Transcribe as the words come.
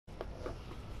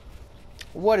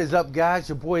What is up, guys?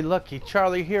 Your boy Lucky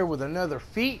Charlie here with another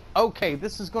feat. Okay,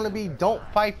 this is going to be don't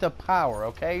fight the power.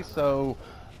 Okay, so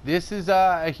this is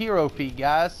a hero feat,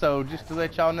 guys. So just to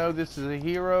let y'all know, this is a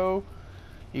hero.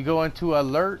 You go into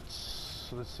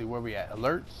alerts. Let's see where we at.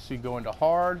 Alerts. You go into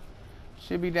hard.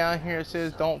 Should be down here. It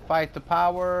says don't fight the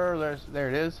power. There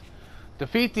it is.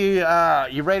 Defeat the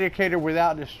Eradicator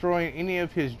without destroying any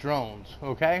of his drones.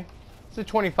 Okay, it's a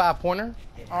 25 pointer.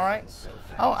 All right.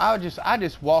 Oh, I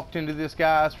just walked into this,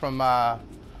 guys, from the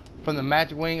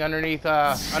magic wing. Underneath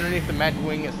the magic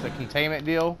wing, it's the containment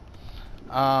deal.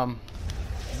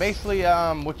 Basically,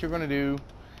 what you're gonna do,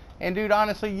 and dude,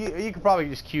 honestly, you could probably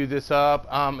just queue this up.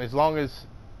 As long as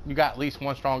you got at least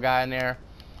one strong guy in there,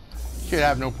 should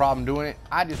have no problem doing it.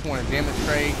 I just want to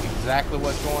demonstrate exactly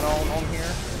what's going on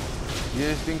here,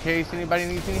 just in case anybody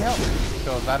needs any help,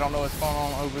 because I don't know what's going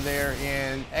on over there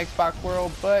in Xbox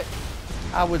world, but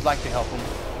I would like to help them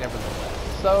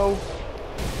nevertheless. So,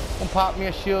 I'm gonna pop me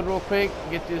a shield real quick,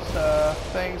 get this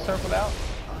thing circled out.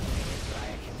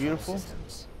 Beautiful.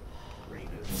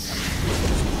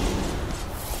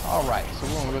 Alright, so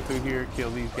we're gonna go through here,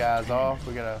 kill these guys off.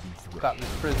 We gotta stop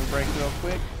this prison break real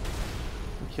quick.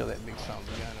 Kill that big son of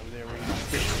a gun over there where he's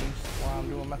fishing while I'm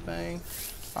doing my thing.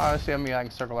 Alright, let's see how many I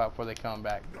can circle out before they come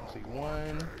back. Let's see,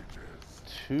 1,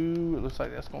 2, it looks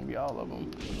like that's gonna be all of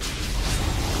them. 3,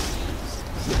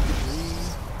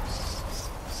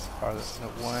 or no,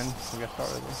 1, we gotta start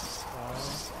with this.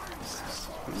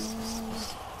 1,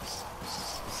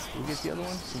 2, we get the other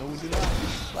one? No, we do not.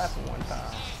 Slap him one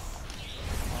time.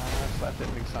 Alright, slap that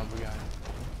big son of a gun.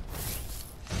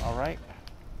 Alright.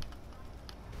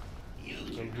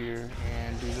 Go here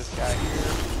and do this guy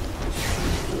here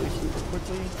really super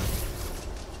quickly.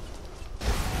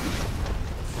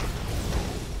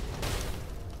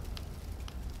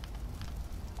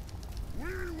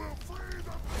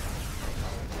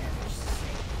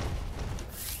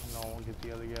 I won't get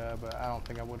the other guy, but I don't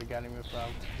think I would have got him if I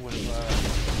would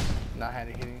have not had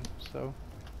to hit him. So,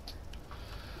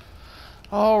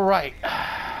 all right.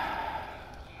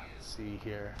 Let's see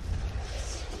here.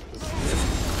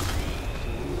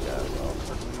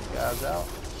 These guys out.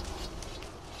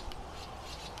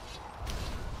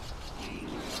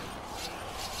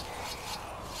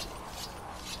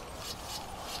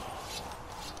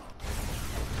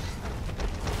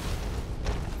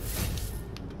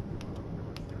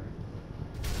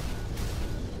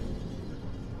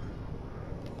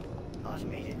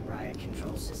 Automated riot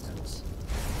control systems.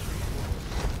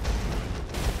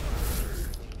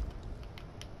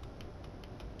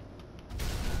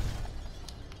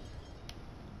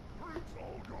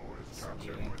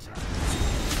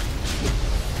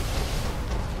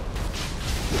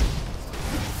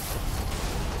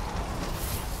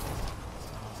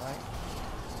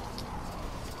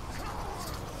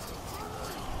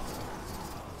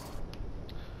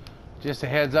 Just a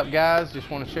heads up, guys, just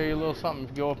want to show you a little something.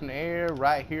 If you go up in the air,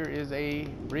 right here is a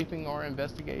briefing or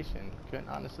investigation. Couldn't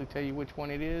honestly tell you which one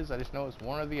it is. I just know it's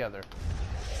one or the other.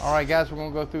 All right, guys, we're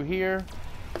going to go through here.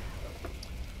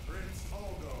 Prince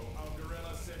Aldo of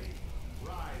Gorilla City,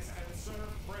 rise and serve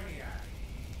Brainiac.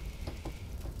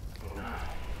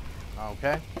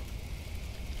 Okay.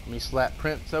 Let me slap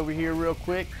Prince over here real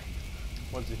quick.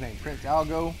 What's his name? Prince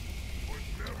Algo.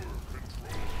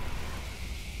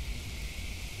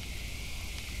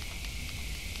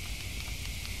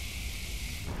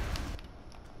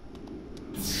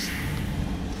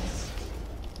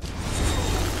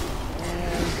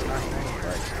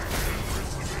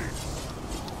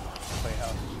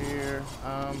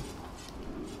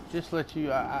 Just let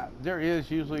you. There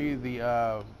is usually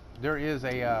there is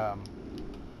a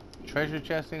treasure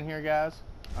chest in here, guys.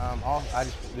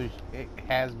 It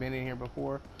has been in here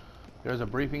before. There's a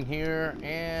briefing here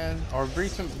or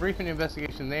briefing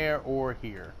investigation there or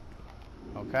here.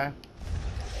 Okay.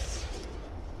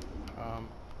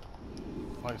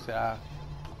 Like I said,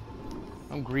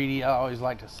 I'm greedy. I always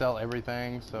like to sell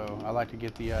everything, so I like to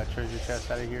get the treasure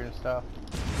chest out of here and stuff.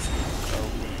 So,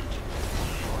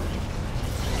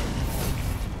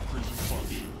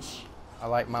 I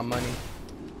like my money.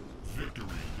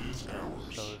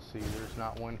 So let's see, there's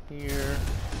not one here.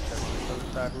 Check this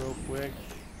other side real quick.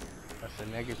 That's a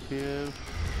negative.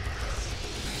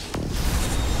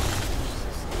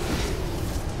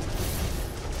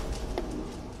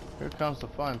 Here comes the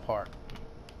fun part.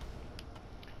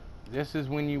 This is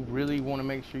when you really want to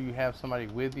make sure you have somebody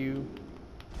with you,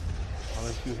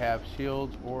 unless you have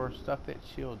shields or stuff that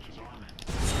shields you.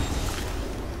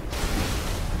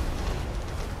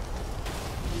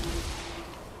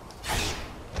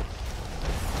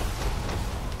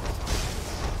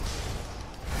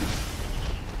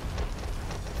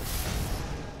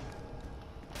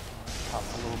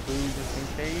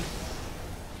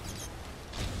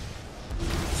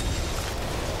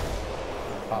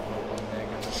 pop both of them.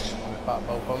 Let me pop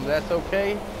both of them. That's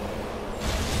okay.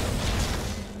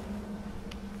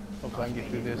 Hopefully I can get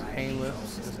through this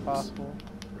painless as possible.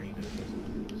 See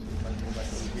if I can go back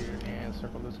over here and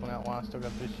circle this one out while I still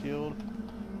got this shield.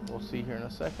 We'll see here in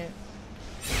a second.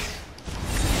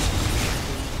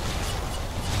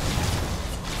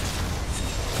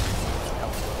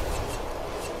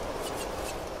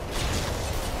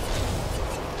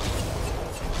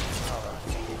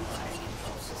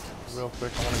 Real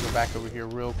quick, I want to go back over here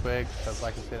real quick because,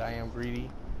 like I said, I am greedy.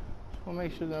 Just want to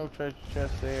make sure no treasure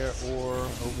chest there or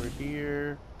over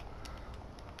here.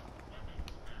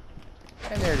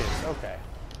 And there it is. Okay.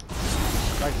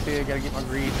 Like I said, I gotta get my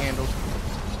greed handled.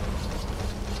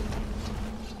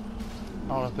 I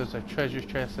don't know if there's a treasure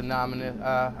chest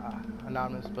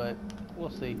anonymous, but we'll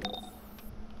see.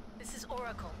 This is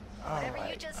Oracle. Whatever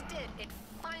you just did, it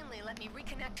finally let me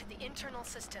reconnect to the internal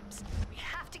systems. We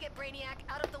have to get Brainiac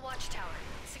out of the watchtower.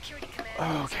 Security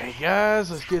command. Okay, guys,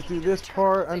 let's get through this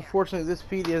part. Unfortunately, this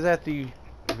feed is at the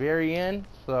very end,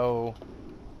 so.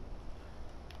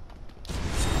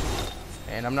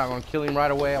 And I'm not going to kill him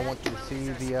right away. I want you to see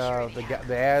the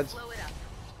ads.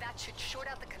 That should short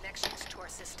out the connections to our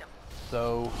system.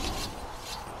 So,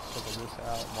 circle this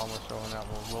out while we're showing out.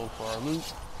 We'll roll for our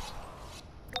loot.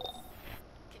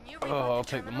 I'll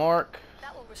take the mark.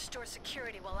 That will restore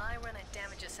security while I run a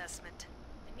damage assessment.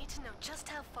 I need to know just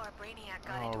how far Brainiac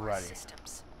got into our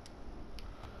systems.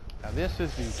 Now this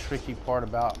is the tricky part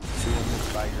about doing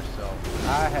this by yourself.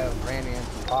 I have ran into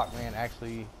Hawkman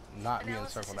actually not being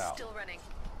circled out.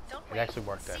 It actually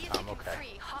worked that time. Okay.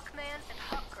 Free Hawkman and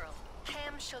Hawkgirl.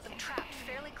 Cams show them trapped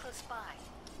fairly close by.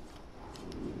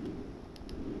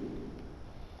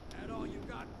 That all you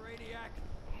got, Brainiac?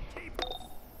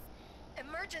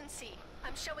 Emergency!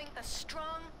 I'm showing a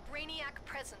strong Brainiac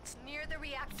presence near the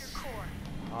reactor core.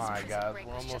 Alright guys,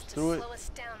 we're almost through it. Slow us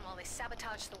down while they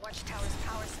sabotage the watchtower's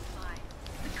power supply.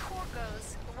 The core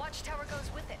goes, the watchtower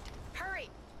goes with it. Hurry!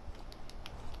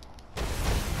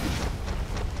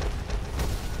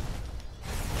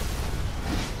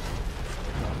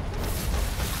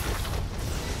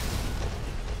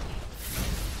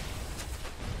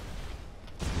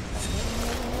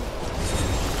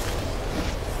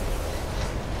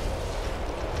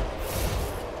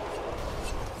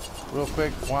 Real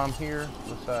quick, while I'm here,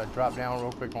 let's drop down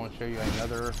real quick. I want to show you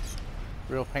another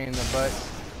real pain in the butt.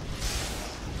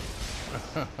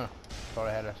 Thought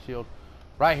I had a shield.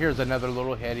 Right here is another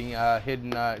little hidden.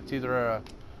 It's either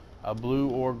a blue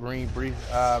or green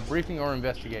briefing or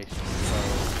investigation.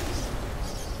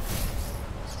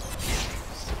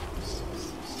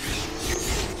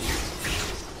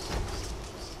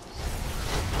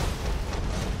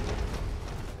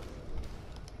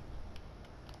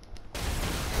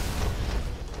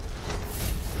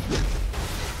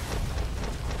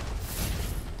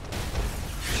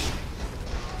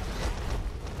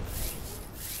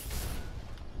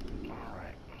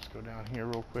 So, down here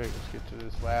real quick. Let's get to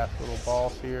this last little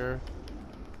boss here.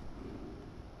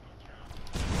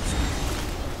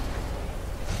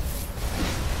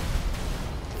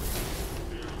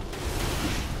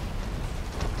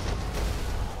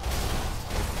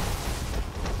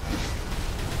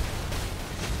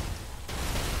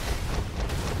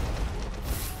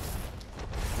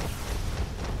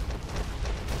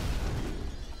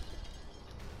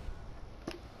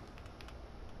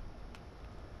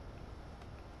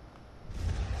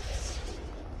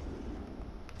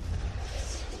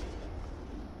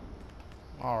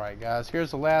 Alright guys,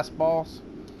 here's the last boss.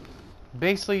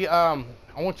 Basically, I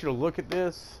want you to look at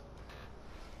this.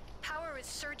 Power is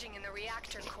surging in the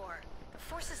reactor core. The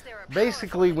forces there are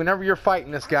basically, whenever you're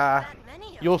fighting this guy,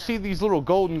 you'll see these little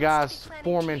golden guys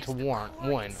form into one,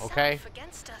 okay?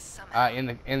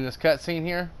 In this cutscene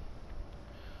here.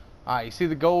 Alright, you see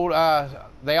the gold,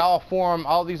 they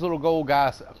all these little gold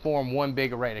guys form one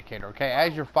big eradicator, okay?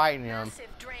 As you're fighting him,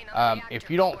 if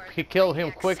you don't kill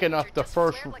him quick enough the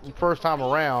first time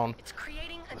around,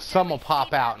 some will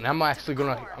pop out, and I'm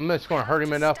just gonna hurt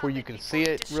him enough where you can see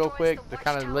it real quick to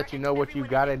kind of let you know what you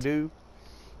gotta do.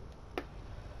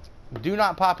 Do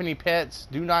not pop any pets.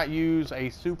 Do not use a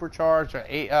supercharge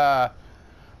or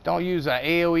don't use a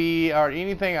AOE or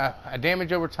anything, a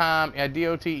damage over time, a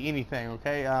DOT, anything,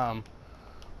 okay?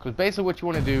 Because basically what you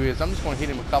want to do is, I'm just going to hit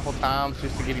him a couple times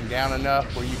just to get him down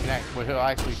enough where you can where he'll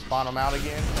actually spawn him out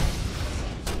again.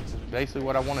 That's basically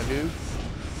what I want to do.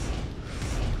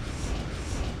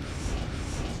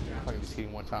 If I can just hit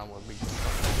him one time with a big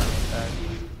attack.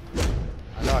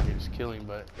 I know I can just kill him,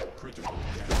 but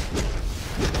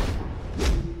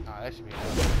that should be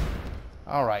enough.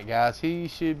 Alright guys, he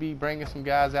should be bringing some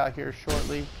guys out here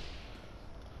shortly.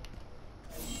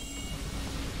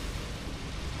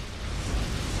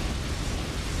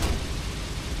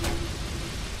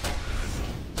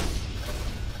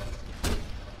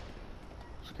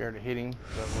 scared to hit him,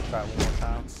 but we'll try it one more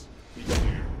time.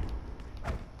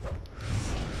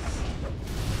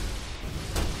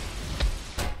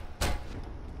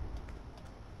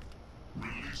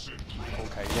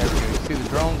 Okay, there we go. You see the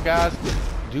drones, guys?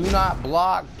 Do not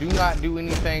block. Do not do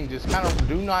anything. Just kind of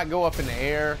do not go up in the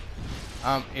air.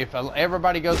 If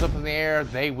everybody goes up in the air,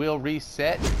 they will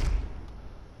reset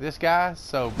this guy.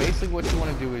 So basically what you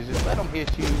want to do is just let them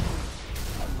hit you.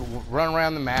 Run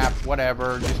around the map,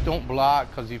 whatever. Just don't block,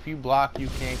 because if you block, you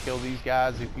can't kill these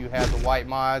guys if you have the white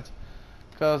mods,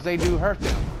 because they do hurt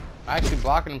them. Actually,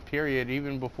 blocking them, period,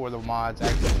 even before the mods,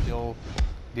 actually still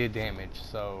did damage.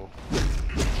 So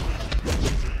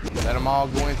let them all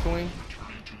go into him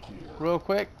real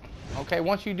quick. Okay,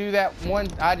 once you do that one,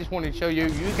 I just wanted to show you,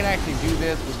 you can actually do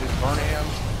this with this burn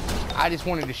M's. I just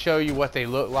wanted to show you what they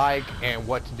look like and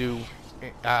what to do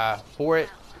for it.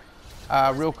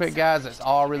 Real quick, guys, that's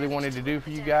all I really wanted to do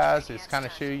for you guys, is kind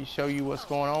of show you what's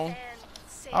going on.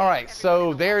 Alright,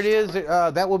 so there it is.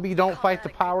 That will be Don't Fight the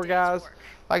Power, guys.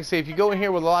 Like I say, if you go in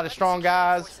here with a lot of strong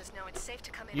guys,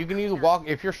 you can either walk,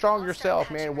 if you're strong yourself,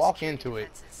 man, walk into it.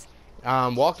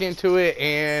 Walk into it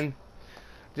and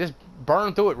just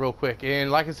burn through it real quick. And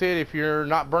like I said, if you're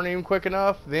not burning them quick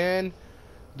enough, then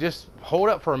just hold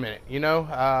up for a minute, you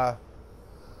know.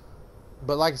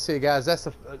 But like I said, guys, that's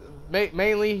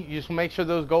mainly you just make sure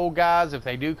those gold guys, if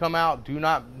they do come out, do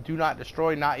not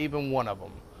destroy not even one of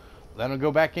them. Let them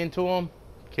go back into them,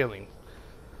 kill him.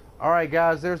 All right,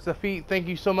 guys, there's the feat. Thank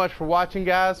you so much for watching,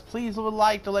 guys. Please leave a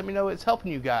like to let me know it's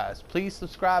helping you guys. Please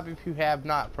subscribe if you have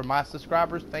not. For my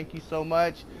subscribers, thank you so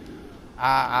much.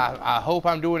 I hope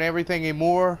I'm doing everything and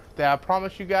more that I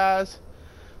promised you guys.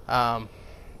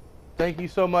 Thank you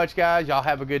so much, guys. Y'all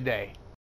have a good day.